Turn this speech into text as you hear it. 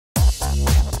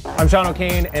I'm Sean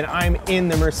O'Kane, and I'm in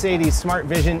the Mercedes Smart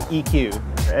Vision EQ.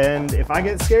 And if I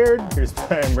get scared, here's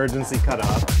my emergency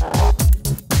cutoff.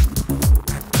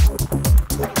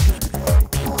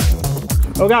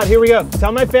 Oh God, here we go.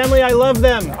 Tell my family I love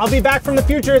them. I'll be back from the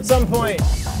future at some point.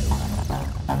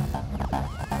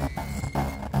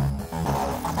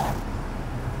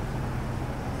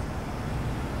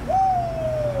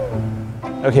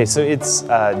 Okay, so it's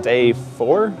day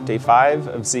 5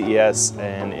 of CES,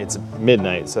 and it's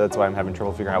midnight, so that's why I'm having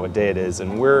trouble figuring out what day it is.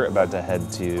 And we're about to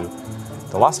head to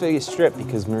the Las Vegas Strip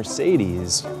because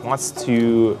Mercedes wants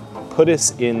to put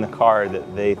us in the car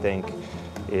that they think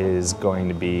is going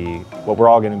to be what we're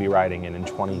all going to be riding in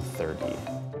 2030.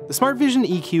 The Smart Vision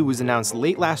EQ was announced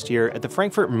late last year at the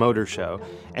Frankfurt Motor Show,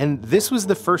 and this was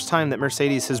the first time that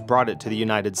Mercedes has brought it to the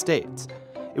United States.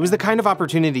 It was the kind of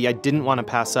opportunity I didn't want to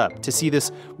pass up, to see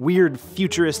this weird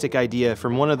futuristic idea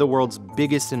from one of the world's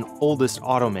biggest and oldest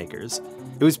automakers.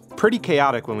 It was pretty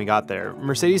chaotic when we got there.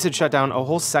 Mercedes had shut down a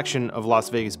whole section of Las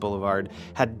Vegas Boulevard,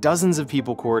 had dozens of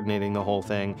people coordinating the whole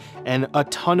thing, and a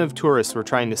ton of tourists were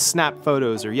trying to snap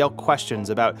photos or yell questions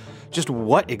about just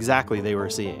what exactly they were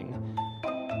seeing.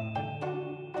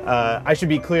 I should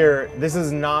be clear, this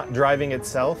is not driving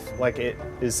itself like it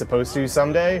is supposed to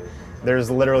someday.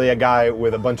 There's literally a guy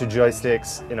with a bunch of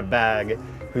joysticks in a bag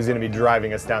who's going to be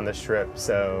driving us down the strip.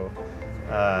 So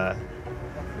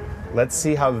let's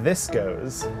see how this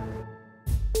goes.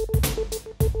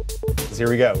 So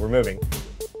here we go, we're moving.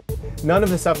 None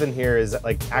of the stuff in here is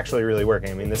like actually really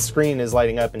working. I mean, the screen is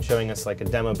lighting up and showing us like a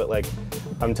demo, but like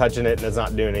I'm touching it and it's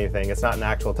not doing anything. It's not an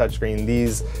actual touchscreen.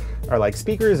 These are like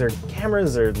speakers or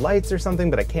cameras or lights or something,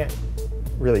 but I can't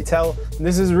really tell.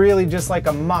 This is really just like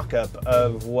a mock-up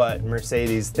of what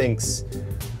Mercedes thinks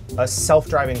a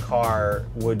self-driving car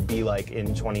would be like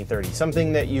in 2030.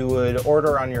 Something that you would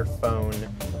order on your phone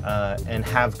and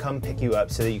have come pick you up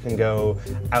so that you can go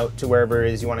out to wherever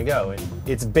it is you want to go. And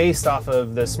it's based off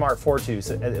of the Smart Fortwo,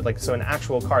 so an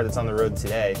actual car that's on the road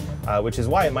today, which is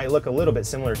why it might look a little bit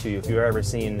similar to you if you've ever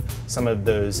seen some of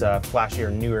those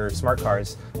flashier, newer smart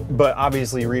cars, but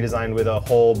obviously redesigned with a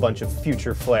whole bunch of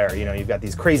future flair. You know, you've got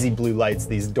these crazy blue lights,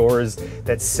 these doors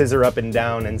that scissor up and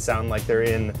down and sound like they're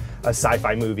in a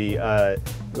sci-fi movie.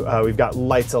 We've got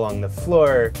lights along the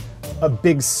floor, a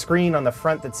big screen on the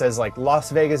front that says like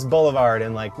Las Vegas Boulevard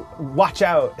and like watch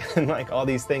out and like all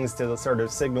these things to sort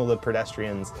of signal the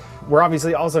pedestrians. We're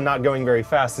obviously also not going very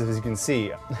fast, as you can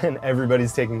see, and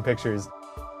everybody's taking pictures.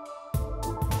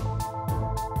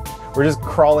 We're just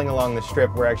crawling along the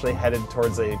strip. We're actually headed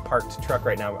towards a parked truck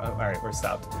right now. All right, we're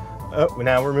stopped. Oh,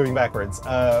 now we're moving backwards.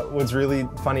 What's really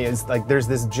funny is like there's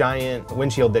this giant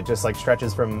windshield that just like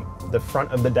stretches from the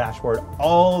front of the dashboard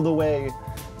all the way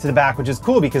to the back, which is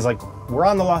cool because like we're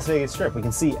on the Las Vegas Strip. We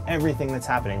can see everything that's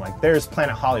happening. Like there's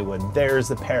Planet Hollywood, there's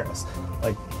the Paris.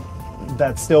 Like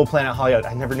that's still Planet Hollywood.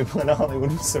 I never knew Planet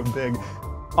Hollywood was so big.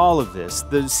 All of this,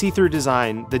 the see-through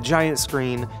design, the giant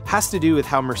screen, has to do with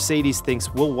how Mercedes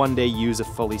thinks we'll one day use a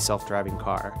fully self-driving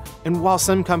car. And while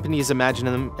some companies imagine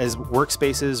them as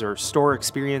workspaces or store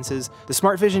experiences, the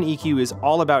Smart Vision EQ is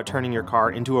all about turning your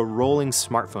car into a rolling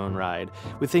smartphone ride,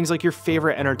 with things like your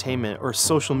favorite entertainment or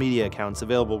social media accounts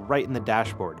available right in the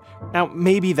dashboard. Now,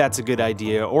 maybe that's a good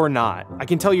idea or not. I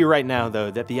can tell you right now,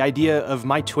 though, that the idea of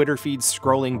my Twitter feed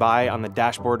scrolling by on the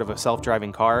dashboard of a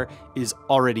self-driving car is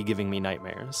already giving me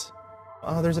nightmares.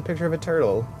 Oh, there's a picture of a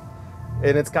turtle.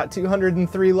 And it's got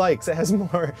 203 likes. It has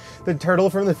more. The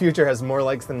turtle from the future has more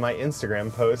likes than my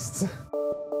Instagram posts.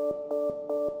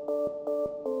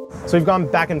 So we've gone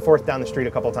back and forth down the street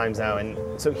a couple times now, and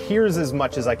so here's as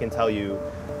much as I can tell you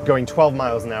going 12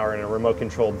 miles an hour in a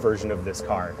remote-controlled version of this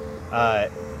car.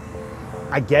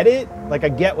 I get it. Like, I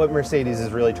get what Mercedes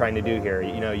is really trying to do here.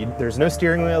 You know, there's no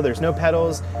steering wheel, there's no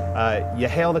pedals. You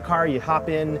hail the car, you hop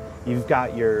in, you've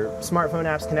got your smartphone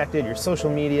apps connected, your social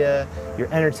media, your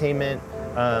entertainment,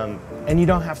 and you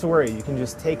don't have to worry. You can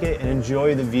just take it and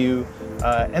enjoy the view,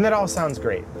 and that all sounds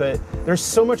great. But there's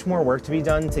so much more work to be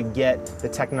done to get the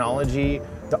technology,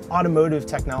 the automotive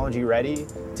technology ready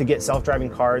to get self-driving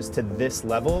cars to this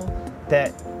level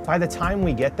that by the time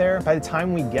we get there, by the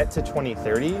time we get to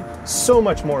 2030, so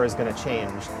much more is going to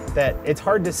change that it's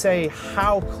hard to say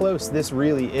how close this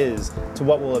really is to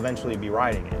what we'll eventually be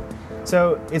riding in.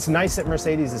 So it's nice that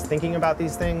Mercedes is thinking about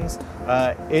these things.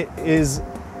 It is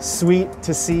sweet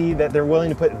to see that they're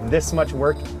willing to put this much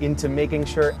work into making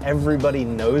sure everybody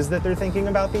knows that they're thinking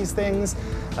about these things.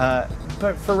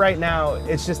 But for right now,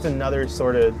 it's just another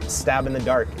sort of stab in the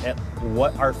dark at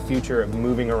what our future of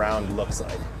moving around looks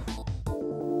like.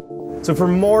 So for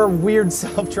more weird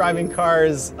self-driving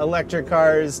cars, electric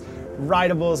cars,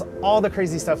 rideables, all the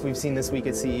crazy stuff we've seen this week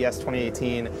at CES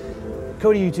 2018.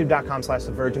 Go to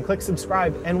youtube.com/theverge and click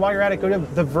subscribe. And while you're at it, go to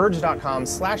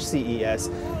theverge.com/CES.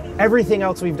 Everything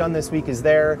else we've done this week is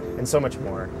there, and so much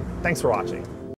more. Thanks for watching.